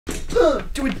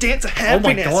Do a dance of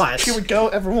happiness. Oh my gosh. Here we go,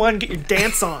 everyone. Get your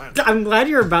dance on. I'm glad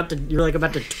you're about to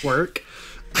twerk.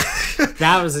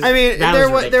 That was. I mean,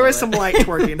 there was some light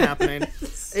ridiculous. twerking happening.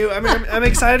 I mean, I'm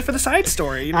excited for the side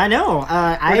story. You know? I know.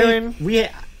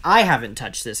 I haven't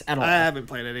touched this at all. I haven't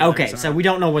played it either. Okay, so we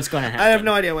don't know what's going to happen. I have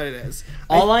no idea what it is.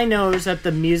 All I know is that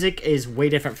the music is way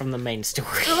different from the main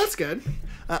story. Oh, that's good.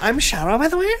 I'm Shadow, by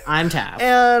the way. I'm Taff.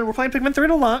 And we're playing Pikmin 3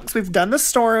 Deluxe. We've done the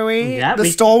story. Yeah, the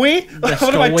story. What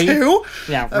am I, 2?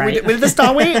 Yeah, right. We did the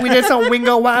story. We did some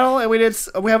Wingo Waddle, and we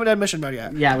haven't done mission mode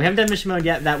yet. Yeah, we haven't done mission mode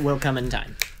yet. That will come in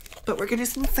time. But we're gonna do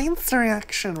some sensory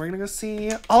action. We're gonna go see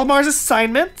Olimars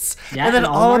assignments, Yeah, and then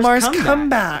Olimars Olimars come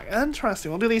back.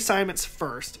 Interesting. We'll do the assignments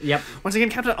first. Yep. Once again,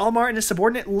 Captain Olimar and his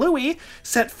subordinate Louis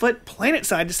set foot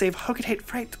planet-side to save Hokitate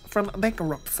Freight from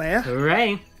bankruptcy.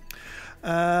 Hooray.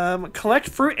 Collect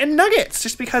fruit and nuggets.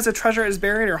 Just because a treasure is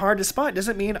buried or hard to spot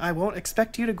doesn't mean I won't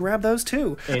expect you to grab those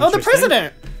too. Oh, the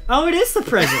president! Oh, it is the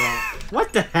president.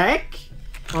 What the heck?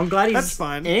 Well, I'm glad he's That's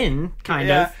fun. in, kind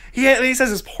of. He says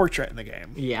his portrait in the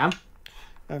game. Yeah.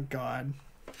 Oh, God.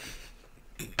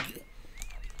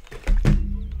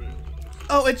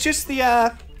 Oh, it's just the,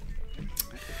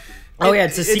 Oh, yeah,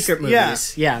 it's the secret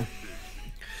movies. Yeah.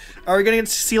 Are we gonna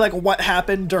see, like, what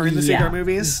happened during the secret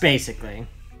movies? Basically.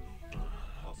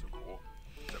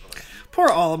 Poor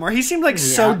Olimar. He seemed like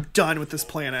so done with this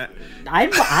planet.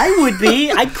 I would be.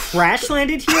 I crash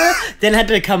landed here, then had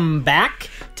to come back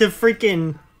to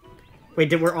freaking...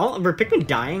 Wait, were Pikmin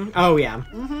dying? Oh, yeah.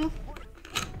 Mm-hmm.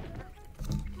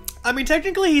 I mean,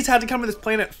 technically, he's had to come to this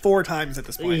planet 4 times at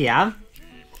this point. Yeah.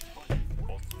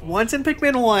 Once in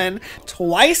Pikmin 1,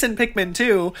 twice in Pikmin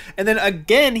 2, and then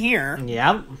again here.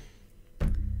 Yeah.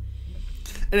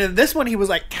 And in this one, he was,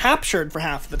 like, captured for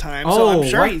half the time, Oh, so I'm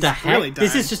sure what he's the heck? really dying.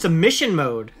 This is just a mission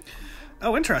mode.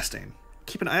 Oh, interesting.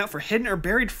 Keep an eye out for hidden or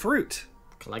buried fruit.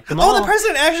 Collect them all. Oh, the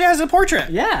president actually has a portrait!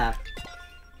 Yeah.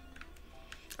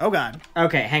 Oh, God.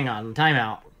 Okay, hang on. Time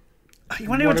out. You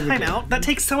want to do a timeout? That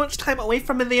takes so much time away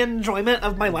from the enjoyment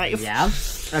of my life. Yeah.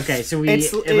 Okay, so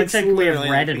it looks like we have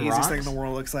red and the rocks. easiest thing in the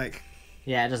world looks like.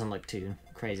 Yeah, it doesn't look too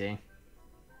crazy.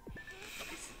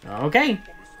 Okay.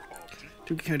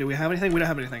 Do we have anything? We don't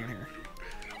have anything in here.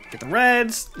 Get the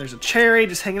reds. There's a cherry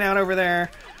just hanging out over there.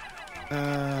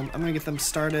 I'm gonna get them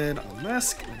started on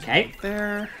this. Okay.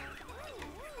 There.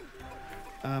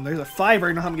 There's a fiber.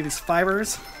 You know how I'm gonna get these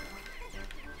fibers?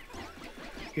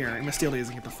 Here, I'm gonna steal these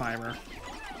and get the fiber.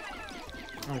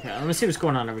 Okay, let me see what's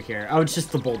going on over here. Oh, it's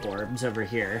just the bulborbs over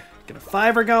here. Get a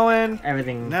fiber going.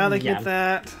 Everything. Now they get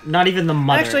that. Not even the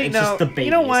mother. Actually, it's no. just the babies.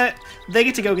 You know what? They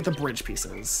get to go get the bridge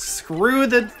pieces. Screw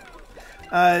the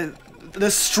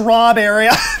strawberry.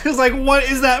 I was like, what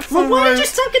is that for? Well, why did you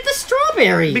still get the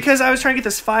strawberry? Because I was trying to get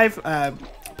this 5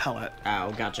 pellet.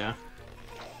 Oh, gotcha.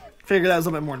 Figured that was a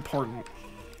little bit more important.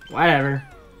 Whatever.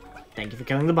 Thank you for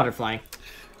killing the butterfly.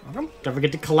 Welcome. Don't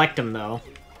forget to collect them, though.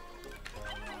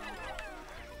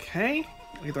 Okay.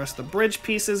 We get the rest of the bridge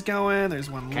pieces going.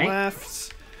 There's one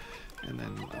left. And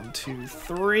then 1, 2,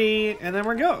 3. And then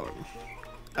we're going.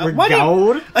 We're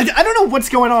going? I don't know what's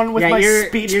going on with my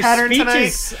speech pattern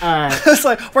tonight. It's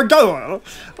like, we're going.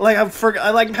 Like,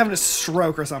 I like having a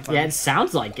stroke or something. Yeah, it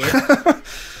sounds like it.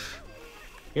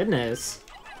 Goodness.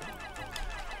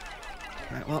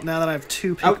 Alright, well, now that I have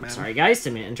 2 Pikmin. Oh, sorry guys,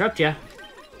 didn't mean to interrupt you.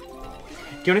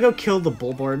 Do you want to go kill the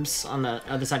bulborbs on the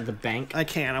other side of the bank? I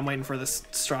can. I'm waiting for this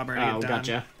strawberry to get done.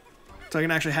 Gotcha. So I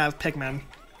can actually have Pikmin.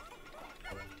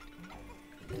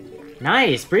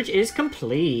 Nice. Bridge is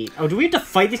complete. Oh, do we have to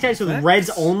fight these guys with reds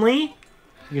only?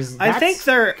 Because I think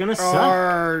there gonna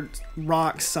are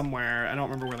rocks somewhere. I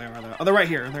don't remember where they are, though. Oh, they're right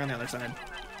here. They're on the other side.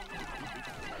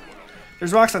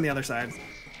 There's rocks on the other side.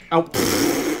 Oh.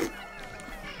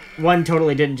 One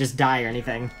totally didn't just die or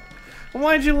anything. Well,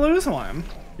 why'd you lose one?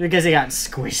 Because he got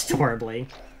squished horribly.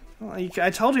 Well, I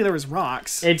told you there was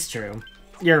rocks. It's true.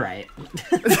 You're right.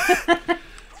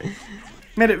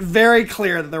 Made it very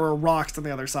clear that there were rocks on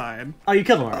the other side. Oh, you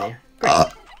killed them already. Great.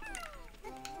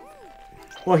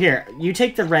 Well, here, you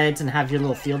take the reds and have your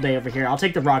little field day over here. I'll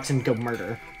take the rocks and go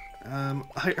murder.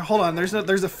 Hold on. There's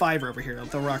a fiber over here.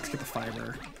 The rocks get the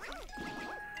fiber.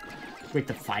 Wait,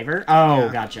 the fiber? Oh,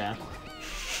 Yeah. gotcha.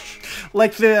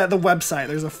 Like the website,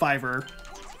 there's a fiber.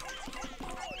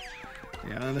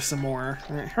 Yeah, and there's some more.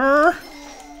 Right, her.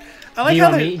 I like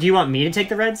how do you want me to take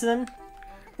the reds then?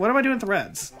 What am I doing with the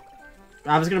reds?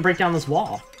 I was gonna break down this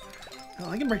wall. Oh,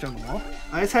 I can break down the wall.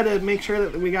 I just had to make sure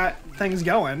that we got things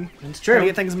going. It's true. To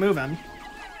get things moving.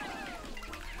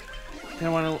 You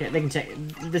don't want to. Yeah, they can take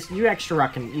this. You extra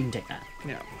rock, and you can take that.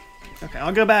 Yeah. Okay,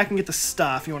 I'll go back and get the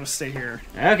stuff. You want to stay here?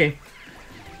 Okay.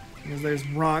 Because there's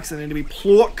rocks that need to be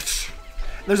plucked.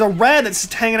 And There's a red that's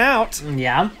just hanging out.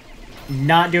 Yeah.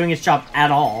 Not doing its job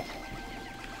at all.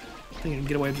 I think he can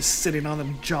get away with just sitting on the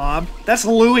job. That's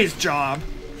Louie's job.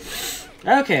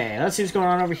 Okay, let's see what's going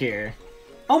on over here.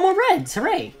 Oh, more reds!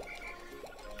 Hooray!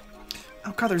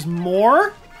 Oh god, there's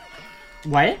more?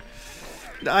 What?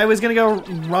 I was gonna go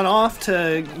run off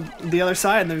to the other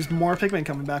side, and there's more Pikmin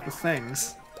coming back with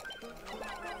things.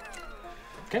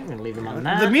 Okay, I'm gonna leave them on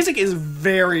that. The music is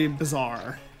very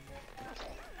bizarre.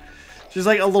 Just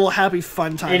like a little happy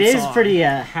fun time It is song. pretty,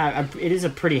 it is a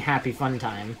pretty happy fun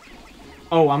time.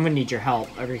 Oh, I'm gonna need your help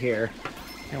over here.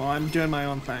 Okay, well, I'm doing my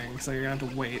own thing, so you're gonna have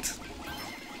to wait.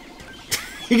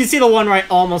 You can see the one where I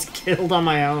almost killed on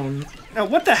my own. Oh,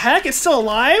 what the heck? It's still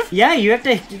alive? Yeah, you have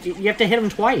to hit him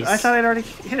twice. I thought I'd already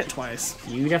hit it twice.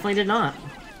 You definitely did not.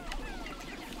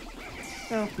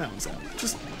 No, that one's out.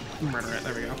 Just murder it.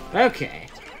 There we go. Okay.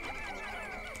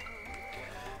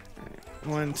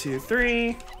 1, 2,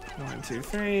 3. 1, 2,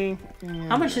 3.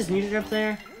 How much is needed up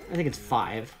there? I think it's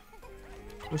 5.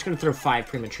 I'm just gonna throw 5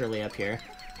 prematurely up here.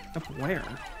 Up where?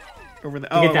 Over the.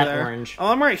 To Oh, get over that there. orange. Oh,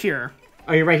 I'm right here.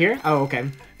 Oh, you're right here? Oh, okay.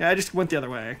 Yeah, I just went the other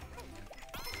way.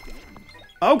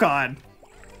 Oh god.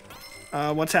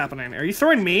 What's happening? Are you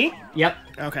throwing me? Yep.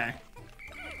 Okay.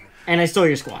 And I stole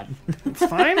your squad. It's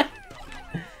fine. What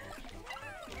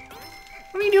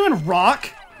are you doing, Rock?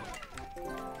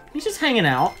 He's just hanging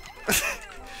out.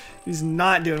 He's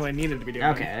not doing what I needed to be doing.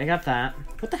 Okay, I got that.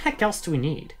 What the heck else do we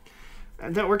need?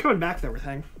 We're coming back with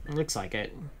everything. It looks like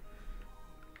it.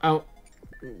 Oh,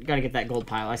 gotta get that gold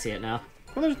pile. I see it now.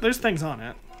 Well, there's things on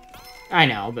it. I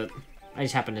know, but I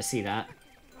just happened to see that.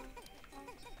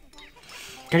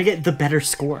 Gotta get the better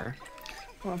score.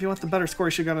 Well, if you want the better score,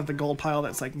 you should have gone at the gold pile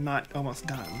that's like not almost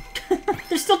done.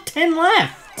 There's still 10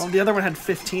 left. Well, the other one had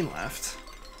 15 left.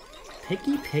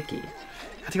 Picky.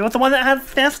 I have to go with the one that had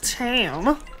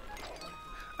 15.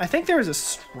 I think there was a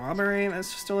strawberry that's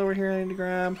still over here I need to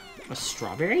grab. A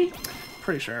strawberry?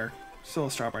 Pretty sure. Still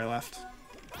a strawberry left.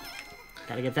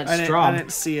 Gotta get that I straw.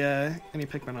 didn't see any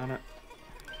Pikmin on it.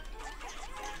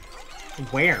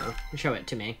 Where? Show it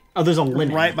to me. Oh, there's a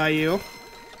lemon. Right by you.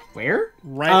 Where?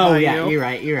 Right oh, by yeah, you. you're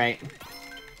right.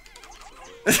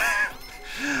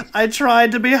 I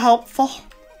tried to be helpful.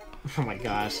 Oh my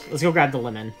gosh. Let's go grab the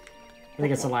lemon. I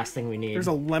think it's the last thing we need. There's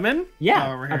a lemon? Yeah,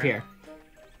 Oh, over up here.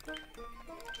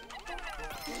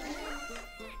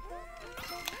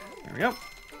 There we go.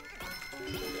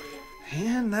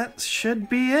 And that should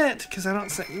be it, because I don't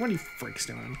say... What are you freaks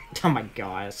doing? Oh my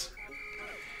gosh.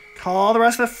 Call the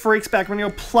rest of the freaks back. We're gonna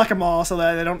go pluck them all so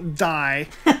that they don't die.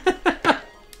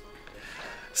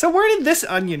 So where did this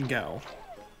onion go?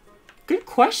 Good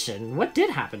question. What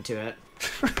did happen to it?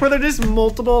 Were there just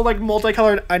multiple, like,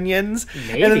 multicolored onions?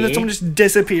 Maybe. And then this one just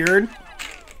disappeared?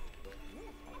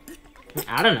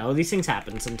 I don't know. These things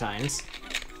happen sometimes.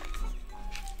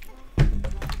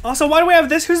 Also, why do we have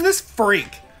this? Who's this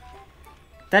freak?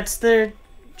 That's the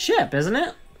ship, isn't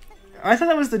it? I thought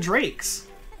that was the Drakes.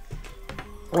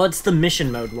 Well, it's the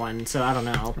mission mode one, so I don't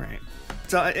know. Right.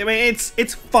 So, I mean,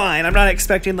 it's fine. I'm not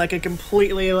expecting, like, a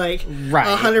completely, like, Right.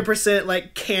 100%,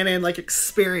 like, canon, like,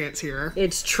 experience here.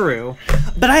 It's true.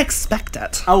 But I expect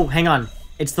it. Oh, hang on.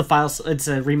 It's the file. It's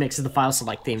a remix of the file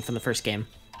select theme from the first game.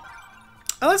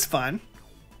 Oh, that's fun.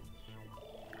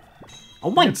 Oh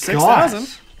my It's gosh.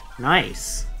 6,000.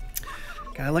 Nice.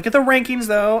 Gotta look at the rankings,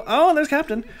 though. Oh, there's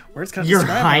Captain. Where's Captain? Your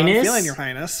Scribe? Highness? I'm feeling Your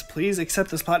Highness. Please accept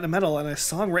this platinum medal and a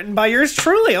song written by yours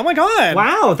truly. Oh my god.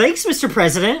 Wow, thanks, Mr.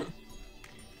 President.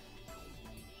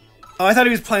 Oh, I thought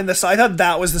he was playing this. I thought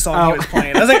that was the song he Oh. was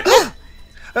playing. I was like,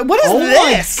 what is Oh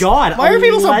this? my god. Why are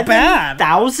people so bad?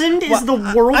 11,000 is the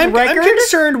world I'm record?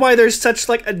 concerned why there's such,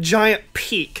 like, a giant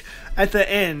peak at the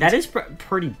end. That is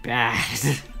pretty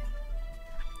bad.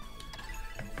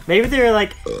 Maybe they're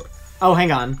like, oh,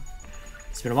 hang on.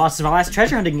 It's been a while since my last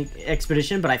treasure hunting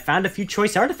expedition, but I found a few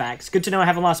choice artifacts. Good to know I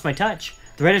haven't lost my touch.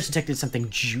 The Reddit detected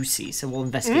something juicy, so we'll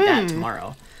investigate that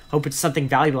tomorrow. Hope it's something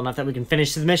valuable enough that we can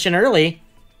finish the mission early.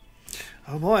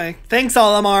 Oh boy. Thanks,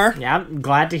 Olimar. Yeah, I'm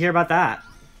glad to hear about that.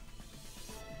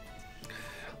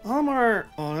 Olimar,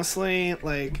 honestly,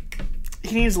 like,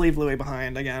 he needs to leave Louie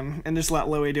behind again and just let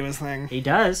Louie do his thing. He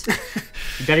does.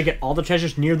 You better get all the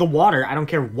treasures near the water. I don't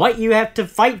care what you have to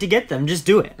fight to get them. Just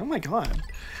do it. Oh my god.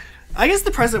 I guess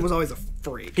the president was always a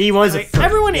freak. He was Like, a freak,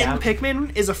 everyone yeah. in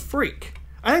Pikmin is a freak.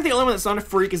 I think the only one that's not a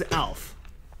freak is Alf.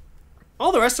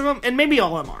 All the rest of them, and maybe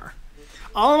Olimar.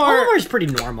 Olimar's pretty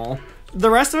normal. The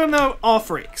rest of them, though, all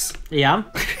freaks. Yeah.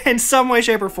 In some way,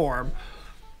 shape, or form.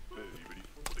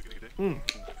 Oh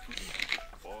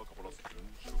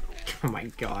my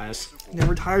gosh.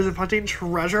 Never tires of hunting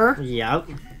treasure. Yep.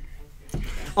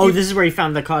 Oh, this is where he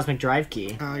found the cosmic drive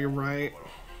key. Oh, you're right.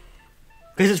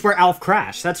 Because it's where Alf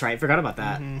crashed. That's right. Forgot about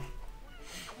that.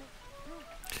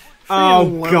 Oh,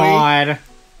 Oh, God.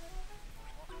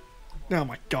 Oh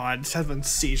my god, just having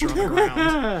seizure on the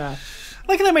ground.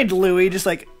 Like they made Louis just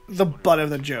like the butt of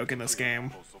the joke in this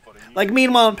game. Like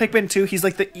meanwhile in Pikmin 2, he's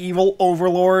like the evil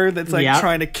overlord that's like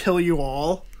trying to kill you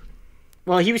all.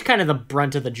 Well, he was kind of the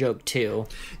brunt of the joke too.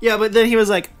 Yeah, but then he was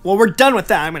like, well, we're done with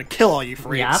that. I'm gonna kill all you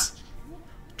freaks. Yeah.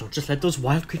 Don't just let those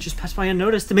wild creatures pass by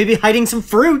unnoticed. They may be hiding some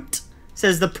fruit,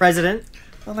 says the president.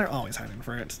 Well, they're always hiding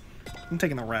fruit. I'm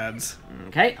taking the reds.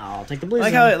 Okay, I'll take the blues. I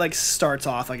like how it like starts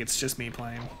off like it's just me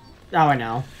playing. Oh, I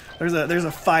know. There's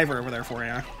a fiver over there for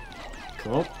you.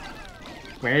 Cool.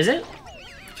 Where is it?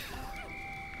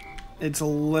 It's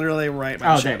literally right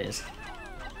by the there ship. it is.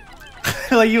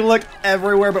 Like you look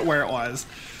everywhere but where it was.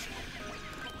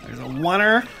 There's a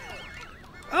oneer.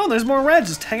 Oh, there's more reds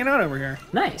just hanging out over here.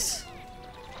 Nice.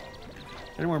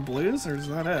 Any more blues, or is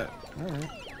that it? Alright.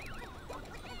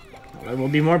 Well, there will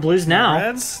be more blues now.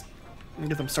 Reds. Let me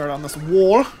get them started on this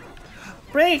wall.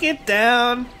 Break it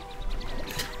down.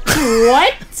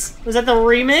 What? Was that the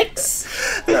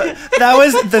remix? That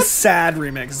was the sad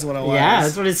remix, is what it was. Yeah,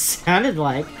 that's what it sounded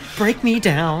like. Break me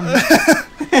down.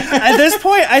 At this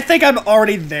point, I think I'm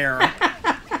already there.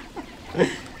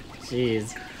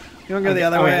 Jeez. You want to go the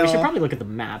other way? We at should all? probably look at the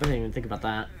map. I didn't even think about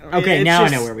that. Okay, now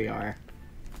just... I know where we are.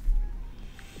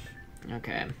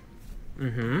 Okay.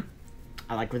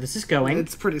 I like where this is going.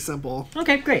 It's pretty simple.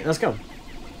 Okay, great. Let's go.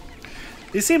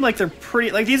 These seem like they're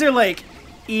pretty... Like, these are, like,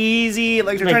 easy...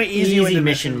 Like, they're trying to ease you into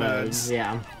mission modes.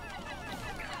 Yeah.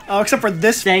 Oh, except for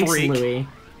this Thanks, freak. Louis.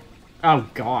 Oh,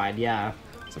 God, yeah.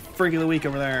 It's a freak of the week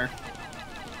over there.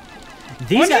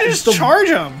 These Why don't you just charge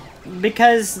them?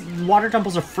 Because water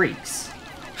temples are freaks.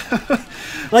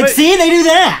 Like, see? They do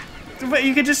that! But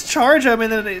you could just charge them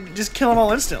and then just kill them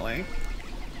all instantly.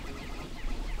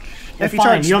 Well, If you fine.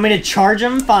 charge... You want me to charge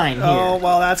them? Fine, here. Oh,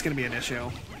 well, that's going to be an issue.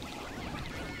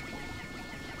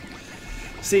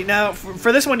 See, now,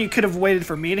 for this one, you could have waited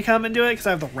for me to come and do it, because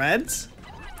I have the reds.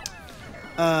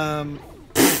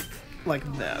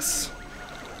 Like this.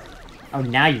 Oh,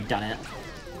 now you've done it.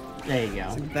 There you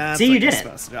go. That's See, what you did you're it.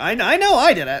 supposed to do. I know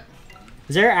I did it.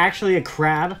 Is there actually a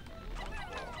crab?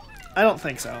 I don't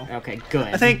think so. Okay, good.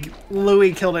 I think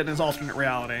Louis killed it in his alternate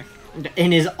reality.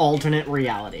 In his alternate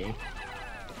reality.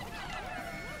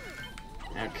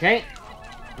 Okay.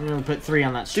 I'm gonna put 3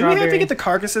 on that Did strawberry. we have to get the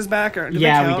carcasses back? Or did they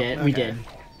Yeah, count? we did. Okay. We did.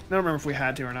 I don't remember if we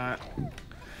had to or not.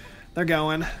 They're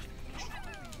going.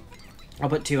 I'll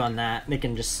put 2 on that. They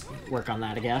can just work on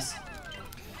that, I guess.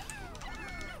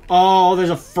 Oh, there's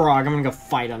a frog. I'm gonna go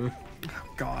fight him.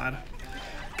 God.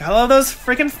 Gotta love those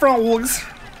freaking frogs.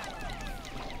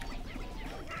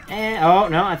 Oh,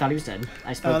 no, I thought he was dead.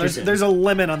 I spoke too soon. There's a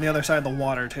lemon on the other side of the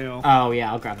water, too. Oh, yeah,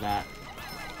 I'll grab that.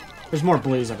 There's more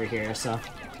blues over here, so...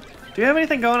 Do you have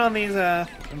anything going on these, I'm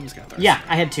just gonna throw Yeah,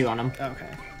 I had 2 on them. Okay.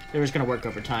 They were just gonna work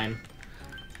over time.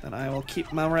 Then I will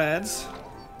keep my reds.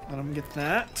 Let them get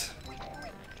that.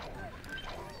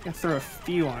 I'm gonna throw a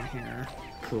few on here.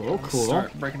 Cool, cool.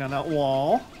 Start breaking down that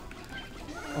wall.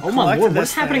 Oh my lord,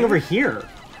 what's happening over here?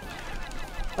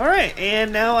 Alright,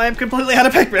 and now I'm completely out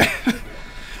of Pikmin.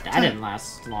 That didn't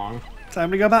last long.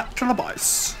 Time to go back to the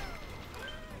bus.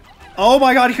 Oh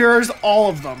my god, here's all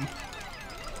of them.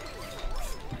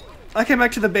 I came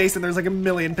back to the base and there's like a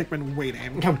million Pikmin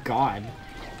waiting. Oh god.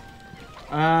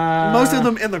 Most of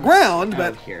them in the ground,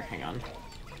 but... Here, hang on.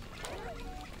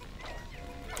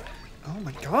 Oh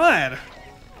my god.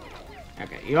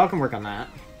 Okay, you all can work on that.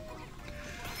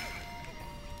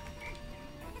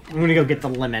 I'm gonna go get the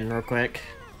lemon real quick.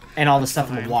 And all the stuff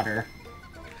in the water.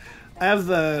 I have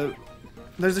the...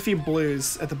 There's a few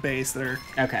blues at the base that are...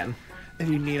 Okay. If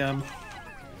you need them.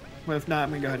 But if not,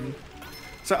 I'm gonna go ahead and...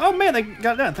 So, oh man, they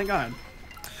got it done, thank god.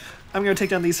 I'm gonna take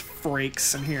down these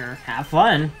freaks in here. Have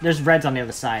fun. There's reds on the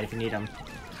other side if you need them.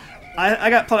 I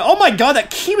got plenty... Oh my god, that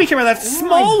kiwi came out, that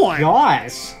small one!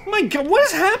 Gosh. Oh my god, what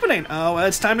is happening? Oh,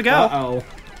 it's time to go. Uh-oh.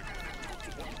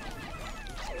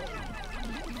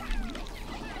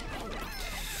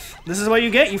 This is what you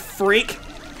get, you freak.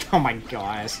 Oh my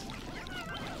gosh.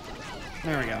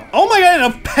 There we go. Oh my god,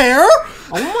 in a pair?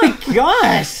 Oh my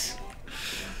gosh!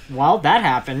 Well, that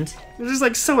happened. I was just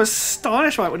like so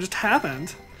astonished by what just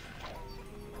happened.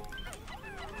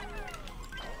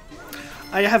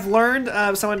 I have learned,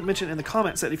 someone mentioned in the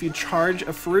comments that if you charge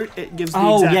a fruit, it gives the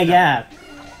exact number. Yeah.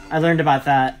 I learned about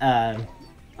that, I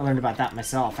learned about that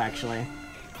myself, actually.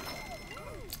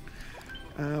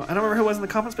 I don't remember who it was in the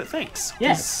comments, but thanks.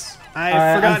 Yes.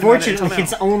 I forgot. Unfortunately,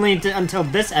 it's only until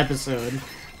this episode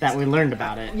that we learned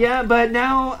about it. Yeah, but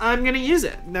now I'm gonna use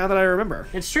it, now that I remember.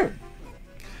 It's true.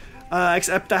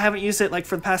 Except I haven't used it like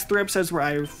for the past 3 episodes where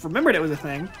I remembered it was a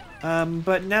thing.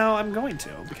 But now I'm going to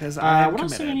because I'm what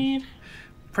else do I need?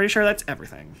 Pretty sure that's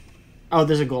everything. Oh,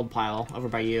 there's a gold pile over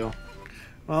by you.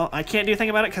 Well, I can't do anything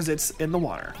about it because it's in the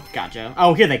water. Gotcha.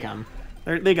 Oh, here they come.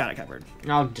 They got it covered.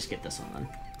 I'll just get this one then.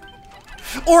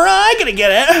 Or I'm gonna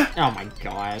get it! Oh my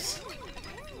gosh.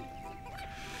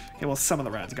 Okay, well, some of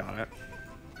the reds got it.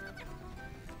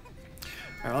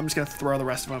 Alright, well, I'm just gonna throw the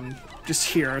rest of them just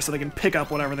here so they can pick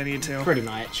up whatever they need to. Pretty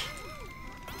much.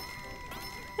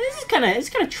 This is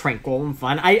kind of tranquil and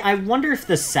fun. I wonder if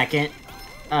the second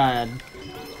set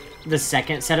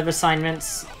of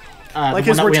assignments, like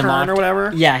his return unlocked, or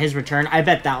whatever. Yeah, his return. I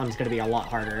bet that one's gonna be a lot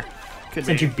harder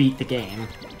since you beat the game.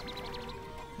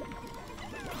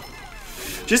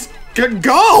 Just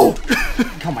go!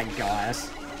 Oh my gosh.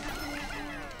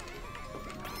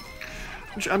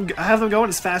 I have them going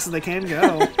as fast as they can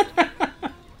go.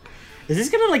 Is this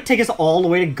gonna like take us all the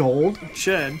way to gold? It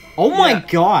should. Oh my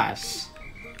gosh.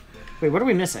 Wait, what are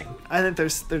we missing? I think they're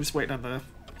just waiting on the...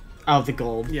 Oh, the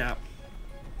gold. Yeah.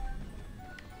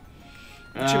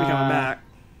 It should be coming back.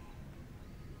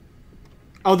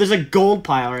 Oh, there's a gold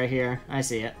pile right here. I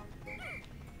see it.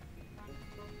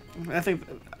 I think...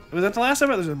 Was that the last of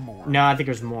it or there's more? No, I think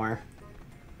there's more.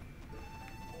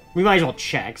 We might as well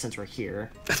check since we're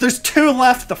here. There's 2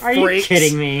 left, the freaks. Are you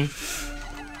kidding me?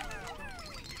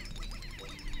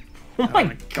 Oh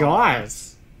my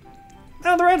gosh.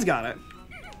 Oh, the Reds got it.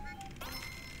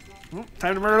 Well,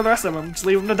 time to murder the rest of them. Just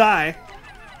leave them to die.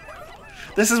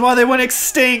 This is why they went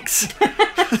extinct.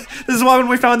 This is why when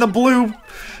we found the blue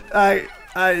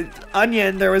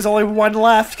onion, there was only 1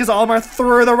 left because Olimar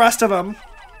threw the rest of them.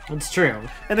 It's true.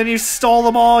 And then you stole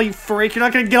them all, you freak. You're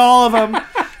not going to get all of them.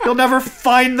 You'll never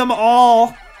find them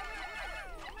all.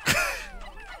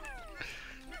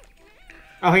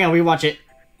 Oh, hang on. We watch it.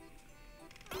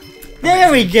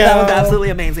 There we go. That was absolutely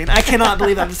amazing. I cannot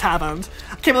believe that just happened.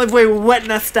 I can't believe we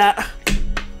witnessed that.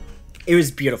 It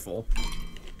was beautiful.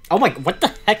 Oh my, what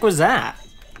the heck was that?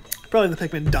 Probably the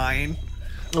Pikmin dying.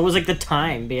 It was like the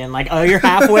time being like, oh, you're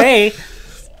halfway.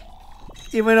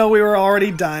 Even though we were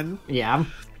already done. Yeah.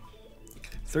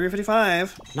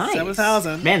 355. Nice.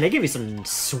 7,000. Man, they give you some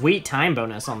sweet time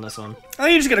bonus on this one. I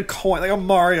think you just get a coin, like a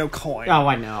Mario coin. Oh,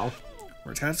 I know.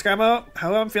 We're trying to describe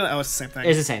how I'm feeling. Oh, it's the same thing.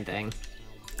 It's the same thing.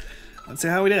 Let's see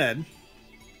how we did.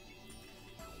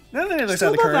 No, the other side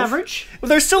Still of the curve. average. Well,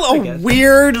 there's still a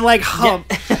weird, like, hump.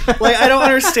 Yeah. Like, I don't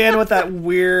understand what that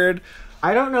weird...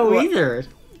 I don't know either.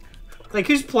 Like,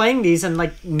 who's playing these and,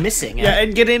 like, missing it? Yeah,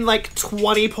 and getting, like,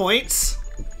 20 points.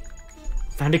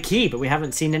 Found a key, but we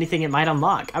haven't seen anything it might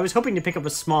unlock. I was hoping to pick up a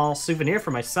small souvenir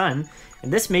for my son,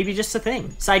 and this may be just a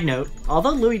thing. Side note, although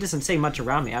Louis doesn't say much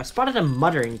around me, I've spotted him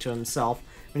muttering to himself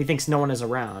when he thinks no one is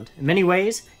around. In many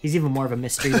ways, he's even more of a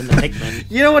mystery than the Pikmin.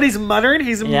 You know what he's muttering?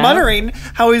 He's muttering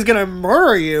how he's gonna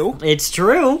murder you. It's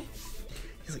true.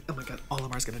 He's like, oh my god,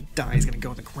 Olimar's gonna die. He's gonna go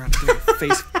in the ground and get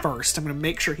face first. I'm gonna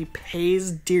make sure he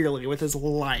pays dearly with his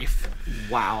life.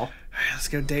 Wow. All right, let's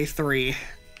go day 3.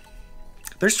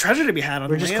 There's treasure to be had on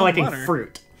We're the just land collecting water.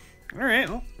 fruit. All right,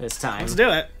 well, This time. let's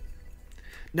do it.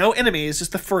 No enemies,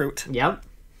 just the fruit. Yep.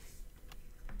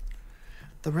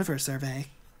 The river survey.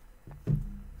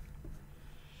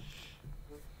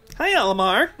 Hi,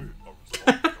 Olimar.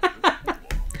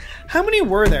 How many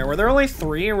were there? Were there only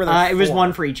 3 or were there 4? It was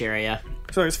 1 for each area.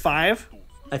 So there's 5?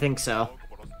 I think so.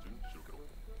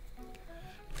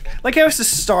 Like I was to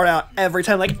start out every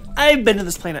time, like, I've been to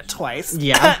this planet twice.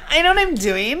 Yeah. I know what I'm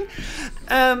doing.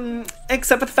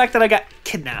 Except for the fact that I got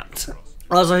kidnapped.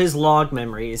 Also, his log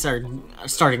memories are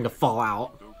starting to fall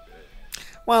out.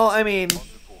 Well, I mean...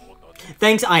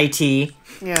 Thanks, IT.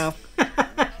 Yeah.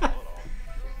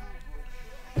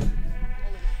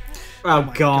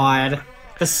 Oh God.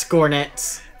 The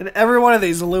Scornets. And every one of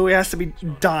these, Louis has to be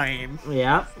dying.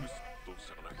 Yeah.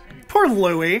 Poor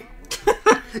Louis.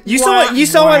 You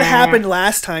saw what happened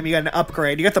last time you got an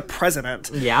upgrade. You got the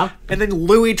president. Yeah. And then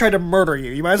Louis tried to murder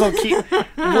you. You might as well keep...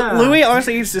 Louis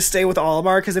honestly needs to stay with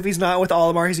Olimar, because if he's not with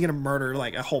Olimar, he's going to murder,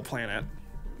 like, a whole planet.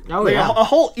 Oh, like, yeah. A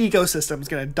whole ecosystem is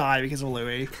going to die because of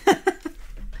Louis.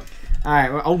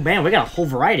 Alright, well, oh man, we got a whole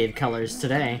variety of colors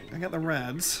today. I got the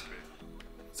reds.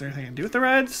 Is there anything I can do with the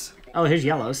reds? Oh, here's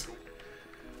yellows.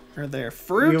 Are there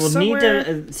fruits We will somewhere? need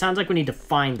to... It sounds like we need to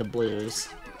find the blues.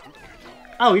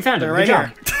 Oh, we found them. They're right Good job.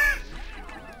 here.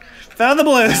 Found the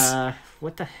blues.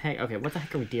 What the heck? Okay, what the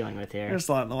heck are we dealing with here? There's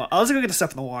a lot in the water. I'll just go get the stuff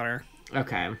in the water.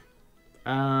 Okay.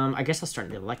 I guess I'll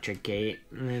start the electric gate,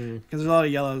 and then... Because there's a lot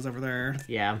of yellows over there.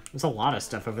 Yeah, there's a lot of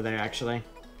stuff over there, actually.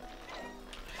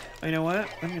 Oh, you know what?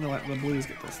 I'm going to let the blues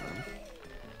get this then.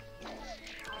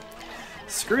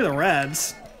 Screw the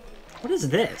reds. What is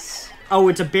this? Oh,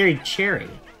 it's a buried cherry.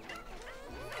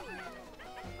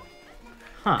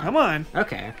 Huh. Come on.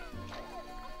 Okay.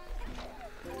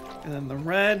 And then the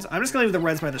reds. I'm just gonna leave the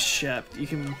reds by the ship. You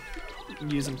can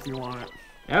use them if you want.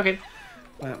 Okay.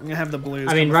 But I'm gonna have the blues.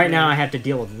 I mean, right now I have to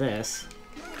deal with this.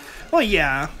 Well,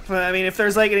 yeah. But I mean, if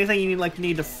there's like anything you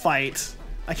need to fight,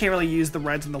 I can't really use the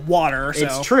reds in the water. So.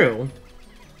 It's true.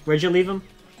 Where'd you leave them?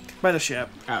 By the ship.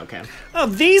 Oh, okay. Oh,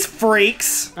 these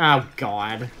freaks! Oh,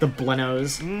 God. The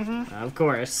Blenos. Mm-hmm. Of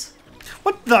course.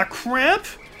 What the crap?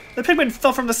 The Pikmin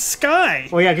fell from the sky!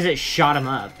 Well, yeah, because it shot him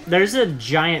up. There's a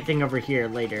giant thing over here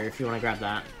later, if you want to grab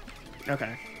that.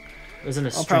 Okay. There's an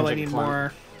I'll probably need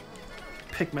more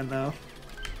Pikmin, though.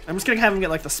 I'm just gonna have him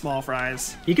get, like, the small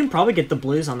fries. You can probably get the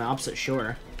blues on the opposite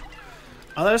shore.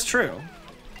 Oh, that is true.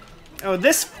 Oh,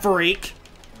 this freak!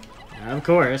 Of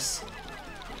course.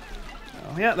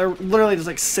 Oh, yeah, they're literally just,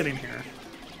 like, sitting here.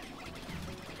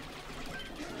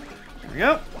 There we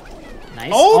go.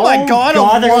 Nice. Oh my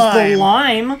god, there's the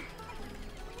lime!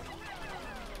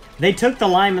 They took the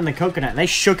lime and the coconut and they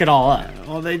shook it all up. Yeah,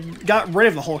 well, they got rid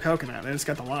of the whole coconut. They just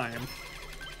got the lime.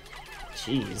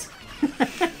 Jeez.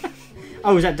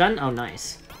 Oh, is that done? Oh,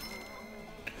 nice.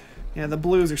 Yeah, the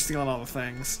blues are stealing all the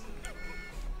things.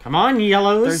 Come on,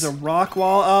 yellows. There's a rock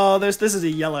wall. Oh, this is a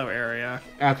yellow area.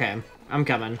 Okay, I'm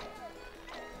coming.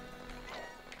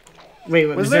 Wait,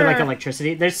 was there like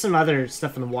electricity? There's some other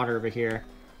stuff in the water over here.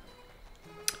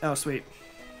 Oh, sweet.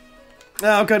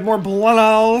 Oh, good. More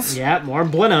Blenos. Yeah, more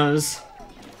Blenos.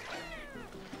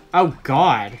 Oh,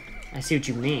 God. I see what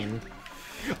you mean.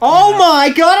 Oh, my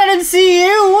God, I didn't see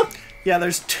you! Yeah,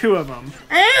 there's two of them.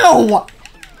 Ow!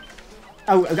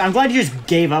 Oh, I'm glad you just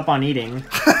gave up on eating.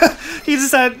 He just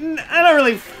said, I don't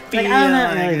really feel like, I'm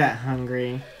not really that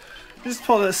hungry. Just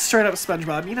pulled a straight up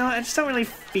SpongeBob. You know, I just don't really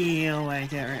feel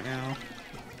like it right now.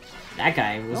 That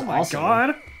guy was oh my also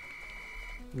god.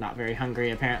 Not very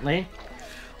hungry, apparently.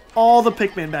 All the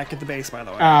Pikmin back at the base, by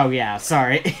the way. Oh, yeah,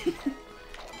 sorry.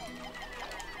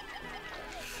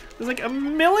 There's like a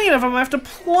million of them I have to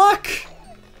pluck.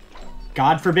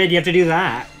 God forbid you have to do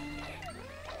that.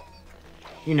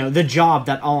 You know, the job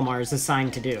that Olimars is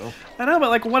assigned to do. I know, but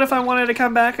like, what if I wanted to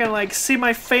come back and like see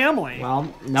my family?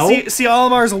 Well, no. See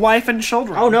Olimar's wife and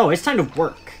children. Oh no, it's time to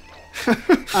work.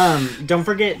 Don't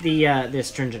forget the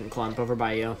astringent clump over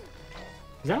by you.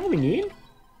 Is that what we need?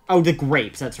 Oh, the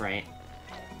grapes. That's right.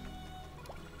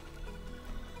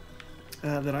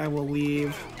 That I will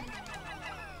leave.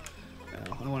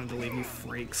 Oh, I wanted to leave you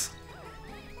freaks.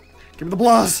 Give me the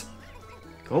blahs.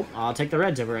 Cool. I'll take the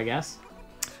reds over, I guess.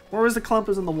 Where was the clump?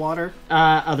 Is in the water?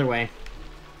 Other way.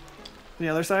 The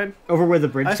other side? Over where the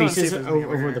bridge pieces.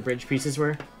 Over where the bridge pieces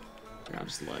were. Here, I'll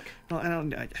just look. Well, I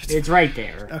don't. It's right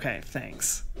there. Okay,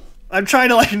 thanks. I'm trying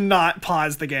to like not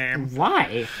pause the game.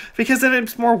 Why? Because then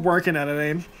it's more work and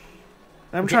editing.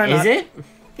 I'm trying. Is it?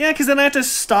 Yeah, because then I have to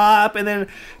stop and then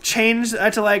change. I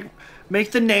have to like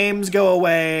make the names go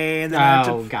away and then I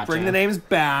have to bring the names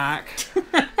back.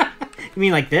 You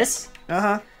mean like this? Uh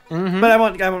huh. Mm-hmm. But I'm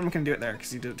not gonna do it there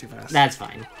because you did it too fast. That's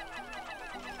fine.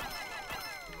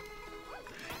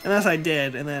 Unless I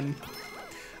did, and then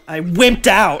I wimped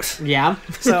out. Yeah.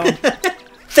 So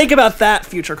think about that,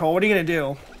 future Cole. What are you gonna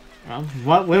do? Well,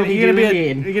 what will he do?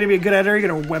 You're gonna be a good editor. You're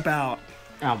gonna wimp out.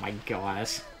 Oh my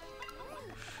gosh.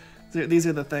 These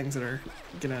are the things that are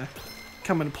gonna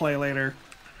come into play later.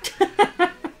 I'm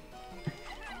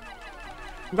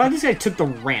glad this guy took the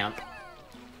ramp.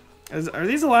 Are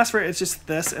these the last? It's just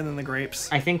this and then the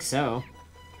grapes. I think so.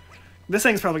 This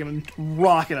thing's probably gonna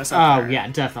rocket us up there. Yeah,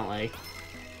 definitely.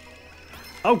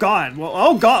 Oh god! Well,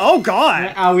 oh god! Oh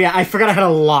god! Oh yeah, I forgot I had a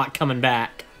lot coming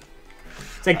back.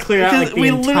 So I cleared out like the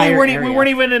entire area. We weren't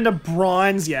even into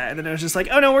bronze yet, and then it was just like,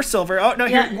 oh no, we're silver. Oh no,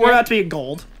 we're about to be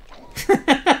gold.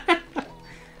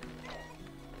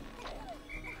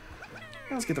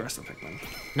 Let's get the rest of the Pikmin.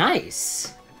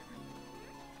 Nice.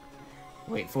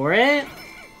 Wait for it.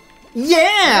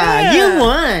 Yeah, you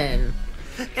won!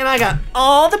 And I got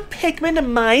all the Pikmin to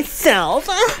myself.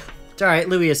 It's alright,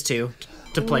 Louis has two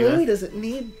to play with. Louis doesn't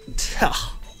need...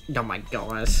 Oh my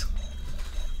gosh.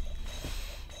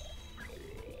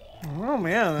 Oh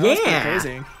man, that was pretty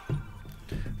crazy.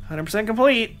 100%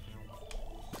 complete.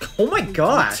 Oh my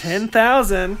gosh.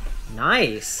 10,000.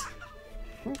 Nice.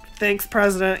 Thanks,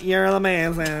 President. You're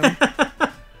amazing.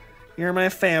 You're my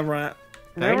favorite.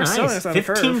 Very nice.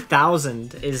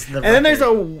 15,000 is the record. And then there's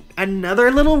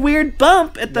another little weird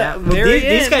bump at the very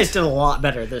end. These guys did a lot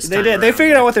better this time. They did. They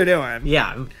figured out what they're doing.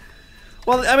 Yeah.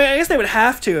 Well, I mean, I guess they would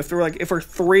have to if we're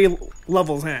 3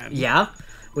 levels in. Yeah.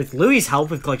 With Louie's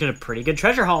help, we've collected a pretty good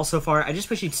treasure haul so far. I just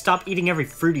wish he'd stop eating every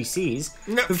fruit he sees.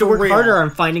 No, we have to work harder on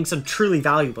finding some truly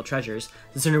valuable treasures.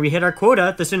 The sooner we hit our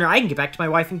quota, the sooner I can get back to my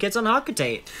wife and kids on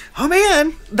Hakatate. Oh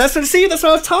man, that's what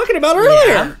I was talking about earlier.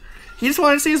 Yeah. He just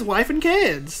wanted to see his wife and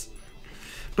kids.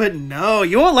 But no,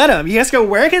 you won't let him. He has to go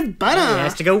work his butt off. He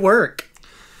has to go work.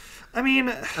 I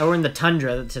mean... Oh, we're in the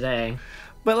tundra today.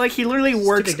 But, like, he literally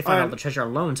works... It's too big to find all the treasure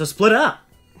alone, so split up.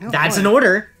 Oh, that's an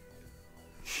order.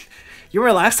 You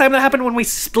remember last time that happened when we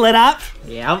split up?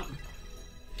 Yep.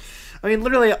 I mean,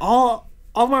 literally, all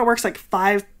my work's like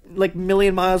 5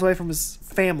 million miles away from his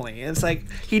family. It's like,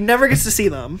 he never gets to see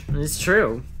them. It's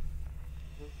true.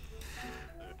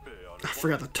 I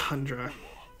forgot the tundra.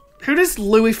 Who does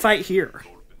Louie fight here?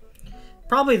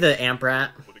 Probably the amp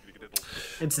rat.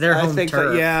 It's their home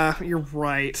turf. Yeah, you're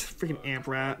right. Freaking amp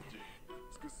rat.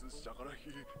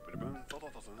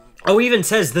 Oh, he even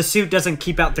says the suit doesn't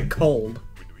keep out the cold.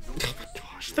 Oh my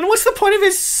gosh. Then what's the point of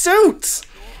his suit?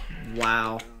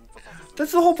 Wow.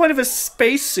 That's the whole point of a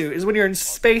space suit, is when you're in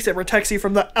space, it protects you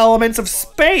from the elements of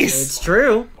space. It's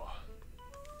true.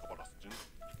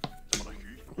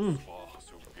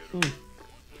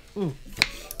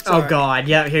 Oh god,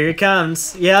 yep, here he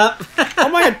comes. Yep. Oh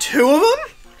my god, 2 of them?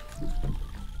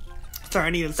 Sorry, I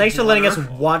needed Thanks for letting us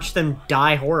watch them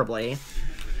die horribly.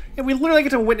 Yeah, we literally get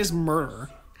to witness murder.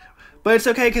 But it's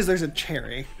okay because there's a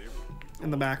cherry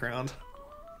in the background.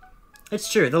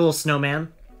 It's true, the little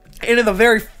snowman. And in the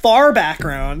very far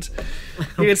background,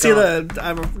 you can see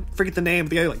I forget the name,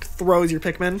 the guy who like throws your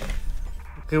Pikmin.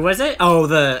 Who was it? Oh,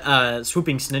 the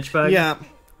swooping snitch bug? Yeah.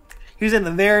 He's in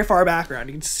the very far background.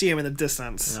 You can see him in the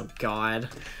distance. Oh, God.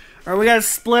 Alright, we gotta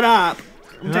split up.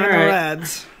 I'm taking the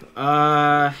reds.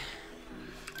 Oh,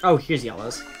 here's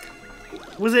yellows.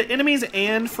 Was it enemies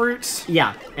and fruits?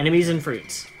 Yeah, enemies and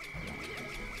fruits.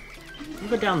 We'll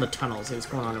go down the tunnel, see what's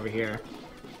going on over here.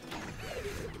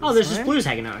 Oh, there's just blues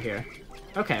hanging out here.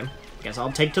 Okay, guess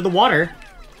I'll take to the water.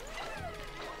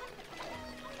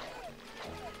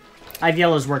 I have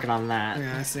yellows working on that.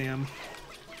 Yeah, I see him.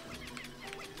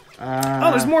 Oh,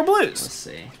 there's more blues. Let's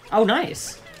see. Oh,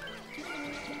 nice.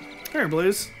 Here,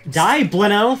 blues. Die,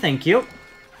 Blino, thank you.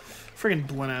 Friggin'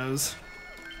 Blinos.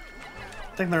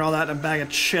 I think they're all that in a bag of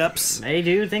chips. They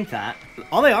do think that.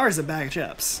 All they are is a bag of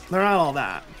chips. They're not all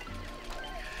that.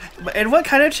 And what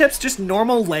kind of chips? Just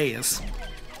normal Lay's.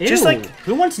 Ew, just like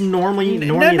who wants no one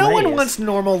wants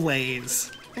normal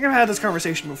Lay's. I think I've had this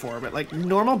conversation before, but like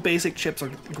normal basic chips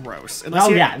are gross. Unless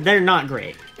yeah, they're not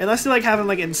great. Unless you like have them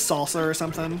like in salsa or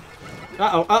something.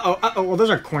 Well,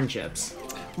 those are corn chips.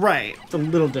 Right. It's a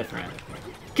little different.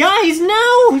 Guys,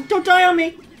 no! Don't die on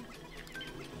me!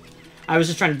 I was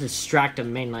just trying to distract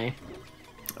him mainly.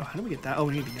 Oh, how do we get that? Oh,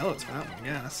 we need the yellows for that one,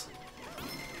 yes.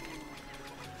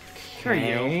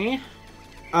 Okay.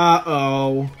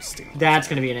 Uh-oh. That's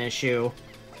gonna be an issue.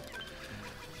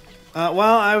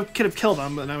 Well, I could have killed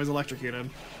him, but I was electrocuted.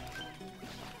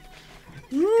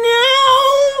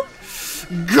 No!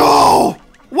 Go!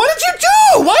 What did you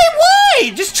do?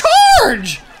 Why? Just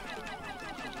charge!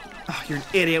 Oh, you're an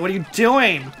idiot. What are you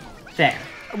doing? There.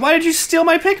 Why did you steal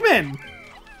my Pikmin?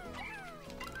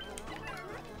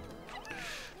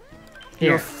 Here.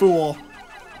 You're a fool.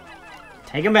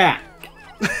 Take him back.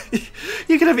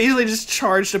 You could have easily just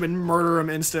charged him and murder him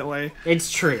instantly.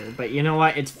 It's true, but you know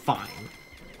what? It's fine.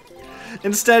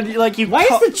 Instead, like you. Why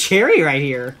is the cherry right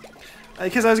here?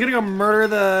 Because I was gonna go murder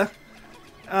the.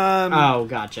 Oh,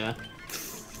 gotcha.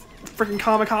 Freaking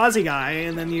kamikaze guy,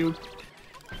 and then you.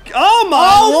 Oh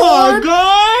my lord! My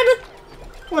god!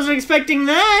 Wasn't expecting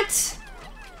that.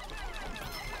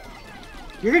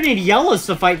 You're gonna need yellows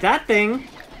to fight that thing.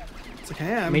 It's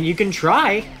okay. I mean, you can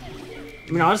try.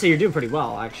 I mean, honestly, you're doing pretty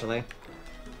well, actually.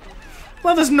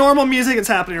 Love this normal music that's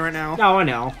happening right now. Oh, I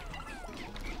know.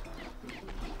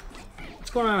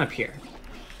 What's going on up here?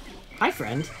 Hi,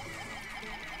 friend.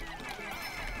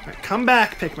 Alright, come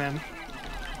back, Pikmin.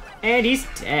 And he's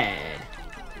dead.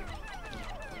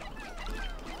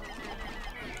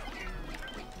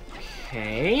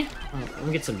 Okay. Oh, let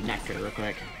me get some nectar real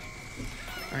quick.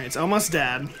 Alright, it's almost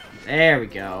dead. There we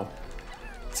go.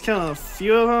 It's killing a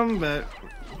few of them, but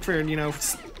for, you know,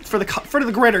 for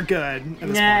the greater good.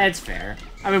 Yeah, it's fair.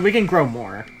 I mean, we can grow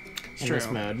more in True. this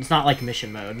mode. It's not like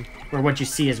mission mode, where what you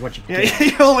see is what you get. Yeah,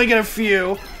 you only get a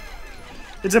few.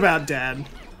 It's about dead.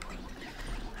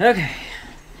 Okay.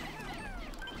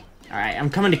 Alright, I'm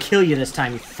coming to kill you this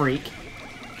time, you freak.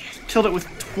 Killed it with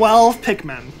 12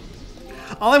 Pikmin.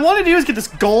 All I want to do is get this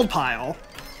gold pile.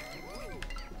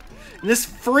 And this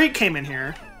freak came in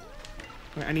here.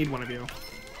 Wait, I need one of you.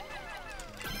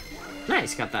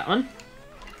 Nice, got that one.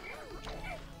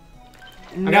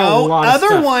 No,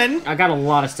 other one. I got a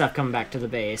lot of stuff coming back to the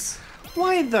base.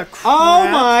 Why the crap? Oh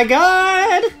my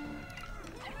god!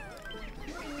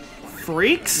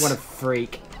 Freaks? What a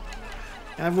freak.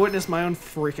 I've witnessed my own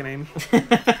freaking.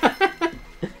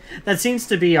 That seems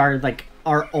to be our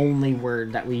only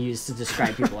word that we use to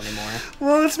describe people anymore.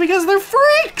 Well, it's because they're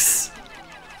freaks!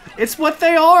 It's what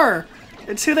they are.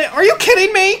 It's who they are. Are you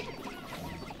kidding me?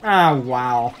 Oh,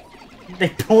 wow. They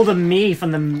pulled a me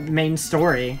from the main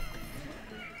story.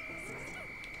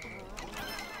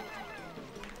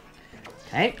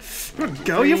 Okay.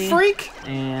 Go, you freak!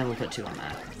 And we'll put 2 on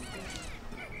that.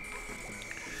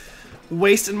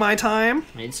 Wasting my time.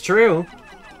 It's true.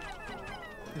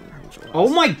 Oh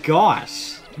my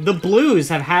gosh. The Blues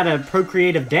have had a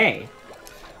procreative day.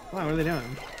 Wow, what are they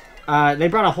doing? They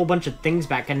brought a whole bunch of things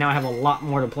back and now I have a lot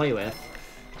more to play with.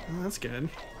 Oh, that's good.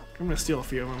 I'm gonna steal a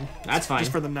few of them. That's fine.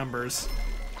 Just for the numbers.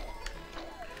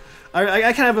 I kind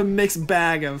of have a mixed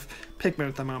bag of Pikmin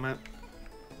at the moment.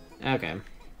 Okay.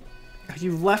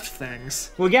 You left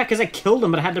things. Well, yeah, because I killed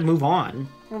them, but I had to move on.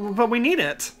 Well, but we need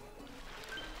it.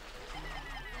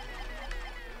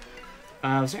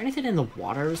 Was there anything in the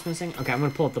water I was missing? Okay, I'm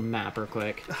gonna pull up the map real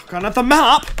quick. Oh, God, not the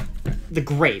map! The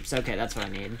grapes. Okay, that's what I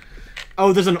need.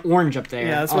 Oh, there's an orange up there.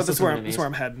 Yeah, that's where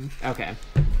I'm heading. Okay.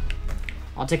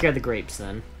 I'll take care of the grapes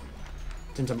then.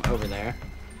 Since I'm over there.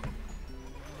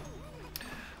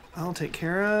 I'll take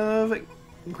care of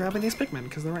grabbing these Pikmin,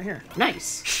 because they're right here.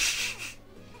 Nice!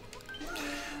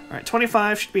 Alright,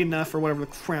 25 should be enough for whatever the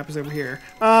crap is over here.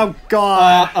 Oh,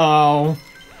 God! Uh-oh.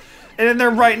 And then they're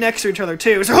right next to each other,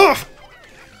 too. So,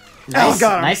 nice, oh,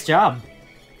 got him. Nice job.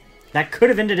 That could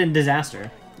have ended in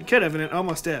disaster. It could have, and it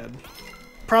almost did.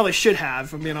 Probably should have,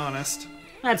 if I'm being honest.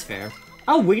 That's fair.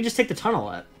 Oh, we can just take the tunnel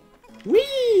up.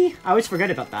 Whee! I always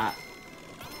forget about that.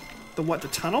 The what, the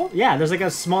tunnel? Yeah, there's like a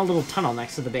small little tunnel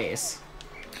next to the base.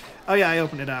 Oh yeah, I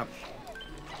opened it up.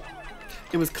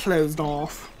 It was closed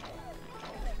off.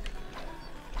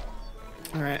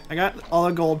 Alright, I got all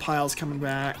the gold piles coming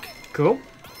back. Cool.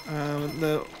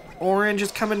 The orange is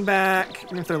coming back. I'm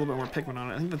gonna throw a little bit more Pikmin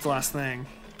on it. I think that's the last thing.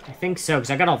 I think so, because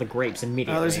I got all the grapes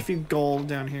immediately. Oh, there's a few gold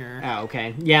down here. Oh,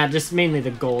 okay. Yeah, just mainly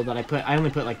the gold that I put. I only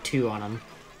put like 2 on them.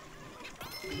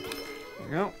 There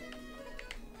we go.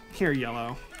 Here,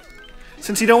 yellow.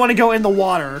 Since you don't want to go in the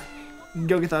water, you can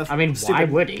go get that. I mean, why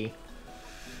would he?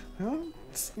 Well,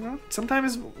 you know,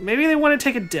 sometimes maybe they want to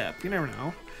take a dip. You never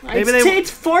know. Maybe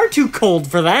it's far too cold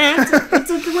for that.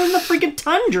 It's like we're in the freaking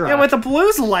tundra. Yeah, but the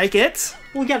Blues like it.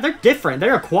 Well, yeah, they're different.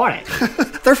 They're aquatic.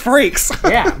 They're freaks.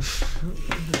 Yeah.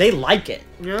 They like it.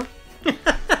 Yeah.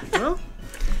 Well,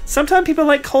 sometimes people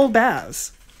like cold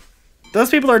baths. Those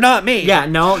people are not me. Yeah,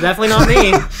 no, definitely not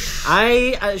me.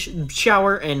 I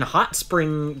shower in hot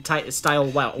spring style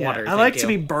water. I like to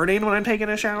be burning when I'm taking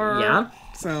a shower. Yeah.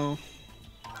 So.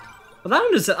 Well, that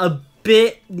one is a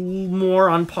bit more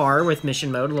on par with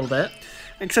mission mode a little bit.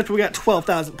 Except we got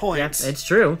 12,000 points. Yeah, it's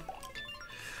true.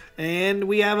 And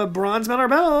we have a bronze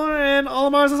medal and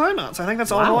Olimars assignments. I think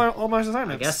that's all Olimars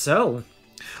assignments. I guess so.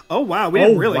 Oh, wow. We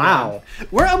did really good.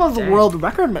 We're almost Dang. world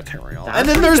record material. That's and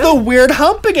then there's the weird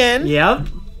hump again. Yep.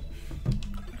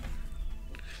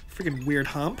 Freaking weird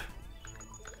hump.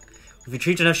 We've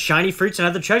retrieved enough shiny fruits and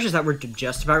other treasures that we're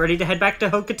just about ready to head back to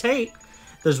Hokatate.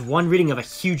 There's one reading of a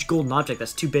huge golden object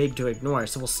that's too big to ignore,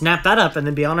 so we'll snap that up and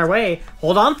then be on our way.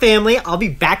 Hold on, family. I'll be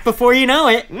back before you know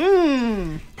it.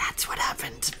 That's what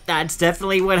happened. That's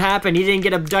definitely what happened. He didn't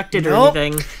get abducted or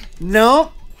anything.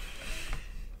 Nope.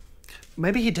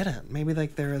 Maybe he didn't. Maybe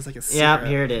like there is like a secret. Yeah,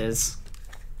 here it is.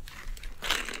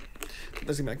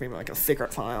 There's gonna be maybe like a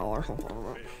secret file or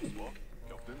something.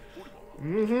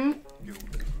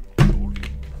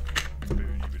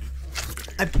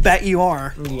 I bet you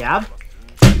are. Yeah.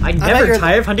 I never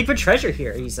tire of hunting for treasure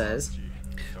here, he says.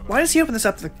 Why does he open this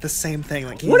up like the same thing?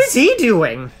 Like what is he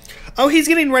doing? Oh, he's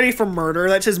getting ready for murder.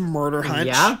 That's his murder hunch.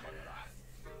 Yeah.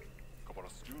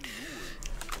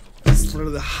 It's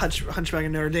literally the hunchback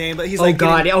of Notre Dame, but he's like. Oh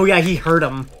god! Oh yeah, he heard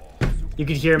him. You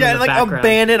could hear him in the background. Yeah, like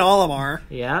abandoned Olimar.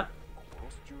 Yeah.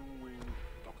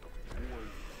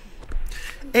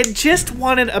 It just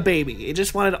wanted a baby. It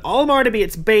just wanted Olimar to be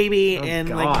its baby, and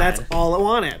like that's all it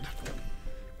wanted.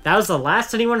 That was the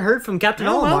last anyone heard from Captain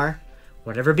Olimar.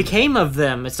 Whatever became of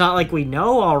them? It's not like we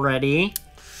know already.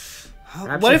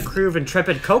 Perhaps a crew of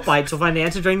intrepid Copites will find the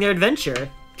answer during their adventure.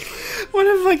 What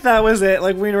if like that was it?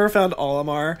 Like we never found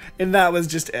Olimar, and that was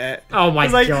just it. Oh my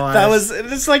god! That was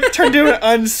it's like turned into an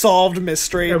unsolved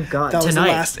mystery. Oh god! That was the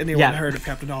last anyone heard of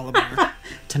Captain Olimar.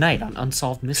 Tonight on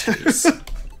Unsolved Mysteries,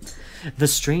 the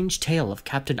strange tale of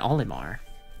Captain Olimar.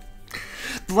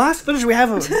 The last footage we have,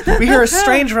 we hear a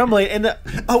strange rumbling and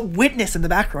a witness in the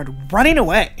background running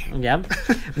away. Yep.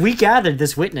 We gathered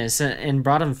this witness and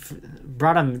brought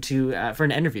him to for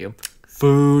an interview.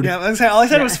 Food. Yeah, all I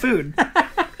said was food.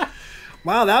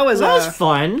 Wow, that was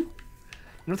fun. You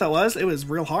know what that was? It was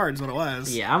real hard is what it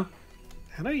was. Yeah.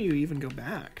 How do you even go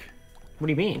back? What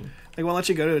do you mean? Like, won't let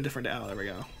you go to a different... Oh, there we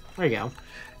go. There you go.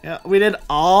 Yeah, we did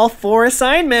all 4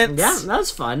 assignments. Yeah, that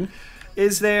was fun.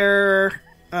 Is there...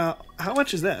 how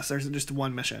much is this? Or is it just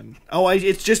one mission? Oh,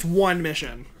 it's just one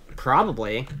mission.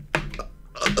 Probably.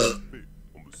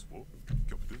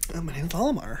 My name's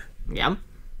Olimar. Yeah.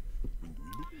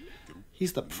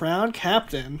 He's the proud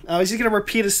captain. Oh, is he going to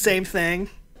repeat the same thing?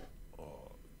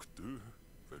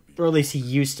 Or at least he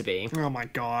used to be. Oh my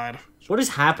god. What is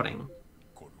happening?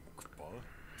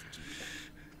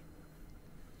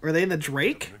 Are they in the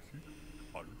Drake?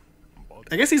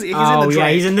 I guess he's in the Drake. Yeah,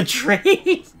 he's in the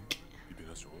Drake.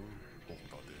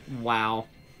 Wow.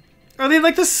 Are they in,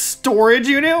 like, the storage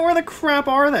unit? Where the crap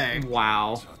are they?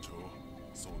 Wow.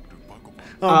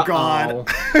 Oh god.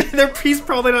 He's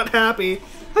probably not happy.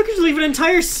 How could you leave an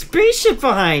entire spaceship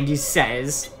behind, he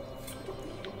says.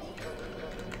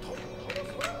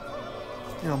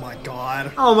 Oh my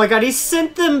god. Oh my god, he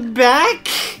sent them back?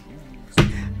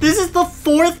 This is the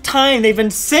 4th time they've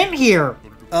been sent here.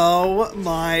 Oh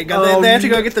my god. They have to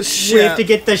go get the ship. We have to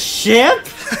get the ship?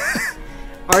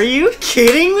 Are you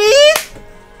kidding me?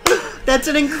 That's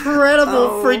an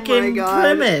incredible freaking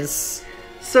premise.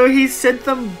 So he sent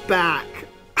them back.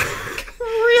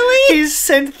 Really? He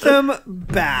sent them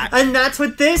back. And that's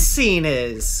what this scene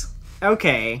is.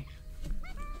 Okay.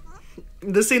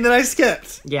 The scene that I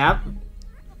skipped. Yep.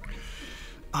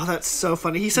 Oh, that's so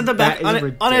funny. He sent them back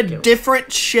on a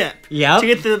different ship. Yep. To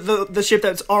get the ship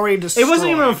that's already destroyed. It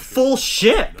wasn't even a full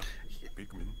ship.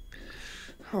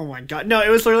 Oh my god. No, it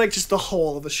was literally like just the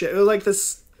whole of the ship. It was like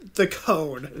the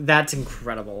cone. That's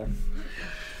incredible.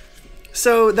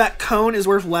 So that cone is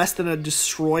worth less than a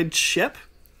destroyed ship?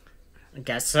 I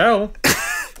guess so.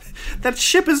 That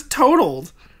ship is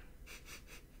totaled.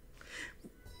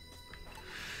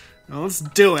 Well, let's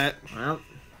do it. Well,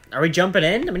 are we jumping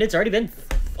in? I mean, it's already been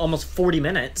almost 40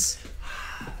 minutes.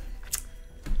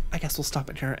 I guess we'll stop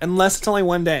it here. Unless it's only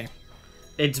one day.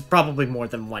 It's probably more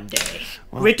than one day.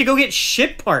 Well, we have to go get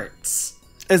ship parts.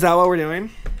 Is that what we're doing?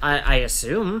 I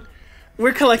assume.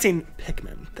 We're collecting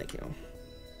Pikmin. Thank you.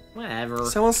 Whatever.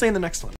 So we'll see you in the next one.